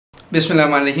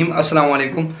बिस्मिल्लाहिर्रहमानिर्रहीम अस्सलाम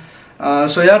वालेकुम।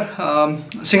 सो यार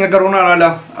सिंगा कोरोना वाला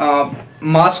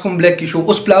मास्क हम ब्लैक की शो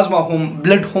उस प्लाज्मा हम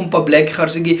ब्लड हम पर ब्लैक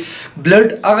खर्च की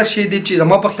ब्लड अगर शे दे चीज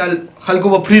हम पर ख्याल खलको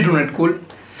वो फ्री डोनेट कोल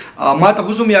मा तो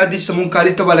हुसुम याद दिस जमुन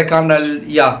कॉलेज तो वाले काम डाल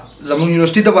या जमुन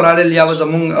यूनिवर्सिटी तो बराले या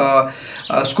जमुन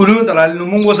स्कूल में तराले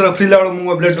मुंग वो सर फ्री लाड़ो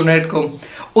मुंग ब्लड डोनेट को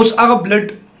उस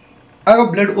अगर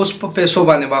ब्लड उस पर पैसों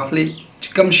बाने बाखली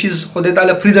कम चीज खुदे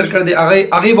ताला फ्री दर कर दे आगे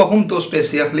आगे बहुम तो उस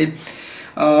पैसे अखली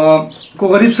को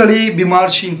गरीब सड़ी बीमार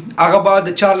शी आगा बाद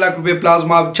 4 लाख रुपए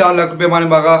प्लाज्मा 4 लाख रुपए माने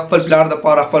बागा खपल प्लार द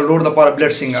पारा खपल रोड द पारा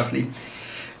ब्लड सिंग अखली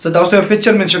सो दोस्तों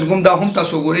पिक्चर मेंशन गुम दा हम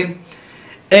तासो गोरे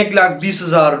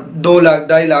 1,20,000 2 लाख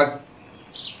 2.5 लाख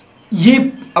ये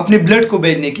अपने ब्लड को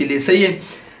बेचने के लिए सही है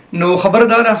नो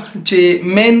खबरदार चे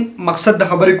मेन मकसद द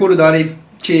खबर को दारे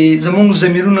चे जमुन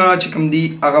जमीरुना चिकम दी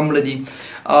आगम लदी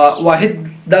वाहिद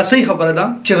दा सही खबर दा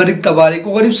चे गरीब तबारे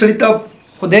को गरीब सड़ीता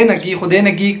खुदे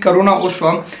न की कोरोना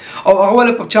ओशवा और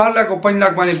अगवाले 4 लाख और 5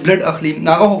 लाख माने ब्लड अखली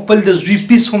नागा होपल द जुई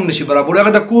पीस हम नशी बराबर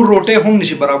अगर द को रोटे हम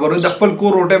नशी बराबर द खपल को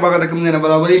रोटे बागा द कम ने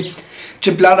बराबर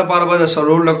चिपला द पार बाद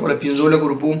सरोल लक और 5 लाख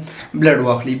रुपए ब्लड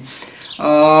वाखली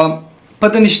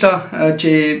पता निष्ठा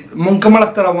चे मुकम्मल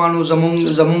तरवानो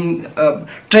जमुन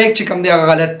ट्रैक चे कम दे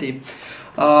गलत थी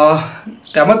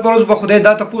क़यामत पर रोज़ खुदे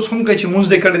दा तपोस हम कहीं मुंज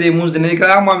दे कर दे मुंज दे नहीं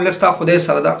करा मामला स्ता खुदे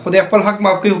सरदा खुदे अपल हक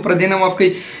माफ कहीं ऊपर देना माफ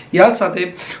कहीं याद साथे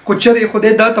कुछ चर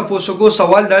खुदे दा तपोस को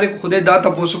सवाल दारे खुदे दा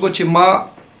तपोस को चिमा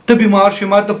तो बीमार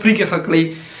शिमा तो फ्री के खकली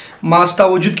मास्ता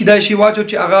वजूद की दाई शिवा जो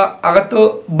आगा तो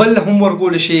बल हम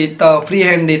वर्कोल शे ता फ्री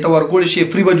हैंड दे तो वर्कोल शे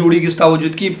फ्री बजोड़ी की स्ता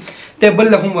वजूद की ते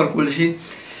बल हम वर्कोल शे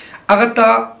आगा ता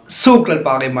सोकल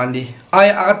पागे मान दी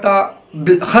आए आगा ता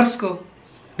खर्च को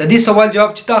ददी सवाल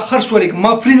जवाब चिता खर्च वाले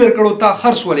मा फ्री दर करो ता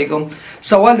खर्च वाले को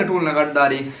सवाल दटोल नगट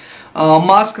दारी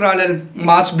मास्क रालन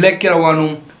मास्क ब्लैक के रवानो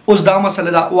उस दा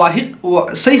मसला दा वाहिद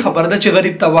सही खबर दा चे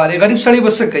गरीब तवारे गरीब सड़ी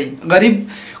बस कई गरीब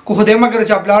को खुदेमा कर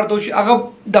चापलार दोष अगर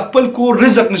दखपल को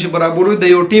रिजक नशी बराबर द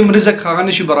यो टीम रिजक खागा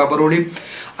नशी बराबर ओडी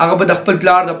अगर दखपल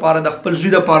प्लार द पारा दखपल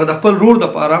जुई द पारा दखपल रोड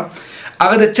द पारा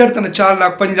अगर द चरतन 4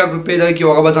 लाख 5 लाख रुपए दा की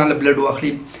अगर बजान ब्लड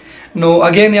वाखली नो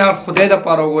अगेन यार खुदे दा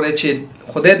पारा गोरे छे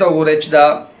खुदे दा गोरे दा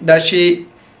दाशी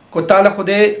को ताला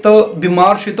खुदे तो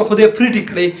बीमार शे तो खुदे फ्री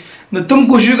टिकले नो तुम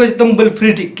कोशिश कर तुम बल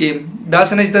फ्री टिक के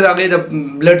दास ने दा आगे दा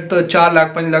ब्लड तो 4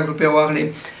 लाख 5 लाख रुपए वाखले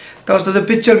तो उस द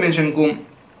पिक्चर मेंशन को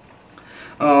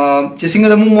चिसिंग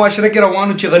द मुआशरे के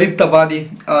रवानो चे गरीब तबादी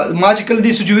माजिकल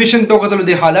दी सिचुएशन तो कतल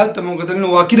दे हालात तो कतल नो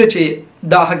वाकिर छे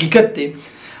दा हकीकत ते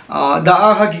दा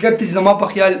हकीकत जमा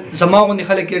पर ख्याल जमा को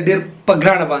निखले के डेर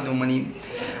पगराना बांधो मनी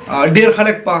डेर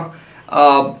खलक पा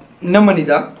न मनी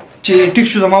दा चे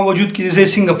टिक्सु जमा वजूद की जैसे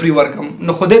सिंग फ्री वर्कम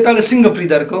न खुदे ताले सिंग फ्री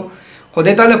दर को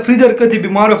खुदे ताले फ्री दर के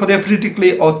बीमार खुदे फ्री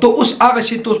टिकले और तो उस आगे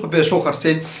से तो उस पर पैसों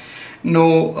खर्चे नो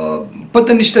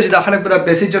पता निष्ठा जिदा खलक बदा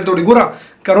पैसे चल तोड़ी गुरा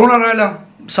कोरोना राला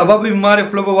सबब बीमार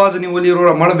फ्लो आवाज नहीं बोली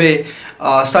रोरा मड़बे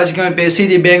साज के पैसे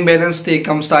दी बैंक बैलेंस थे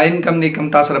कम स्टा इनकम दे कम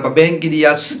तासर पर बैंक की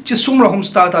दिया चिसुम रहम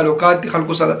स्टा तालुकात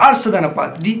खलको सर अर्सदा न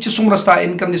पात दी चिसुम रस्ता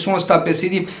इनकम दी सुमस्ता पैसे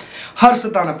दी हर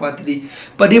सताना पाती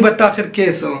पदी बत्ता आखिर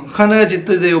केस खाना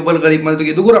जितने दे बल गरीब मदद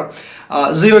की दुगुरा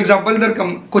जो एग्जांपल दर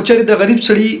कम कोचरी द गरीब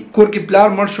सड़ी कोर की प्लार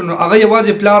मर सुनो अगर आवाज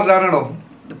प्लार राना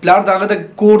प्लार दागा द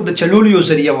कोर द चलोलियो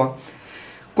जरिया वा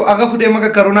को अगर खुदे मगा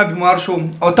कोरोना बीमार शो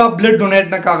और ता ब्लड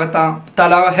डोनेट न कागता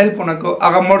ताला हेल्प होना को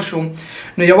अगर मर शो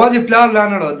न आवाज प्लार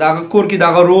राना दागा कोर की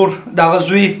दागा रोर दागा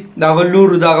जुई दागा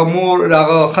लूर दागा मोर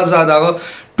दागा खजा दागा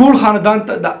टूल खानदान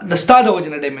दस्ता द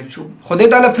वजन डैमेज छो खुदे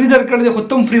ताला फ्री दर कर दे खुद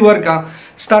तुम फ्री वर्क का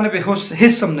स्ताने पे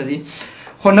हिस्सम नदी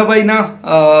हो न भाई ना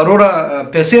रोड़ा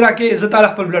पैसे राके इज्जत आला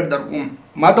पर ब्लड दर को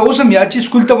माता उसम याची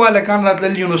स्कूल तवा लकान रात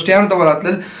ल यूनिवर्सिटी आन तवा रात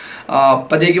ल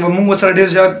पदे के मुंग वसर डेर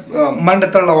जा मंड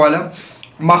तरला वाला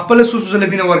माखपल सुसुले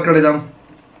बिना वर्क कर दम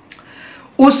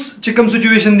उस चिकम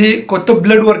सिचुएशन दी को तो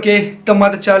ब्लड वर्क के तब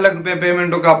माता 4 लाख रुपए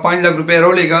पेमेंट का 5 लाख रुपए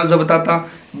रोलेगा जब बताता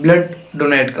ब्लड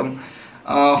डोनेट कम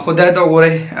खुदा तो हो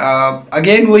रहे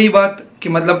अगेन वही बात कि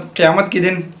मतलब क़यामत के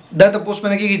दिन दा तपोस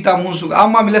में की तामून सुग आ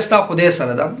मामला स्ता खुदे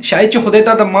सरदा शायद चे खुदे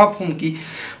ता माफ हम की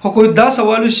हो कोई दा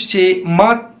सवाल चे मा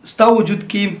स्ता वजूद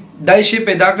की दाइशे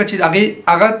पैदा का चीज आगे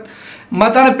आगत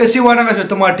माता ने पैसे वाला का जो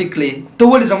ऑटोमेटिक ले तो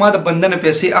वो जमा द बंदन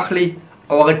पैसे अखली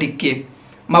और अगर टिक्के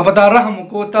मा बता रहम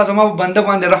को ता जमा बंद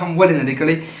बांधे रहम वले न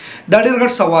निकले दाड़े रगड़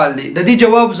सवाल दे ददी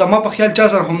जवाब जमा पर ख्याल चा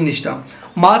सर हम निष्ठा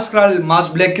मास्क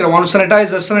मास्क ब्लैक के रवानो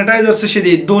सैनिटाइजर से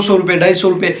शदी 200 रुपए 250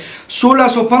 रुपए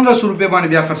 1600 1500 रुपए बाने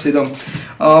ब्या खर्चे दम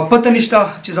पता निष्ठा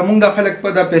चीज अमुंग दाखलक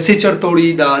पदा पैसे चढ़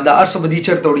तोड़ी दा अर्स बदी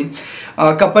चढ़ तोड़ी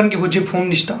कपन की हुजी फोम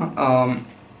निष्ठा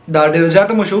दा डेर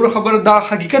ज्यादा मशहूर खबर दा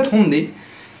हकीकत हम दे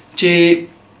चे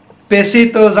पैसे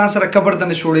तो जान सरा कबर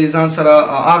तने छोड़ी जान सरा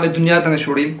आगे दुनिया तने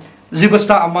छोड़ी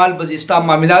زبستا اعمال به ستا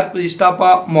معاملات به ستا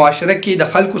په معاشره کې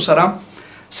د خلکو سره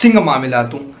څنګه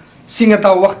معاملاتو څنګه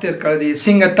تا وخت تیر کړی دی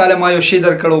څنګه تعالی ما یو شی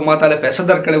درکړو ما تعالی پیسې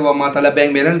درکړې و ما تعالی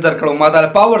بینک بیلانس درکړو ما تعالی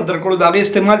پاور درکړو دا غي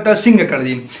استعمال تا څنګه کړی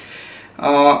دی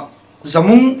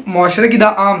زمون معاشره کې دا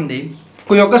عام دی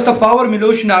کو یو کس ته پاور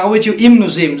ملوش نه هغه چې ایم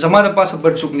نوزیم زما د پاسه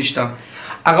بل څوک نشته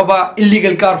هغه به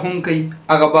الیګل کار هم کوي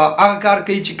هغه به هغه کار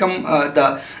کوي چې کم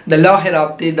د لا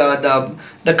خلاف دی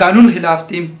د قانون خلاف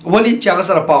دی ولی چې هغه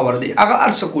سره پاور دی هغه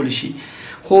ارس کول شي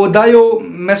خو دا یو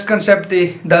مسکنسپټ دی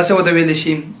دا څه وته ویل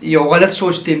شي یو غلط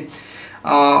سوچ دی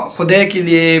خدای کې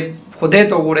لیے خدای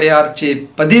ته وګوره یار چې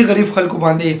په دې غریب خلکو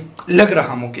باندې لګ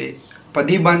رحم وکړي په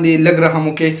دې باندې لګ رحم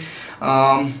وکړي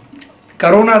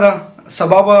کرونا دا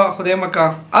سبب خدای مکا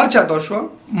هر چاته شو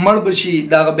مړ بشي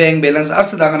دا بینک بیلانس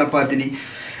ارس دا نه پاتې دي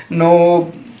نو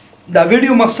دا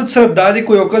ویډیو مقصد صرف دا دی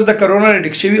کو یو کس د کرونا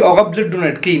ډیک شوی او غو بلډ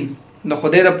ډونیټ کړي نو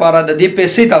خدای لپاره د دې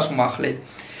پیسې تاسو ماخلي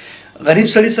غریب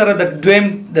سړی سره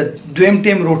د دویم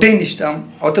ټیم روټي نشته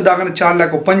او ته دا غن 4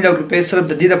 لک او 5 لک روپے صرف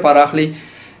د دې لپاره اخلي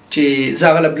چې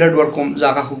زاغله بلډ ورکوم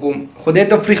زاغه حکوم خدای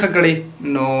ته فریخه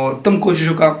کړي نو تم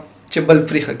کوشش وکړه چې بل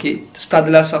فریخه کې ستاد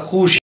لاسه خوش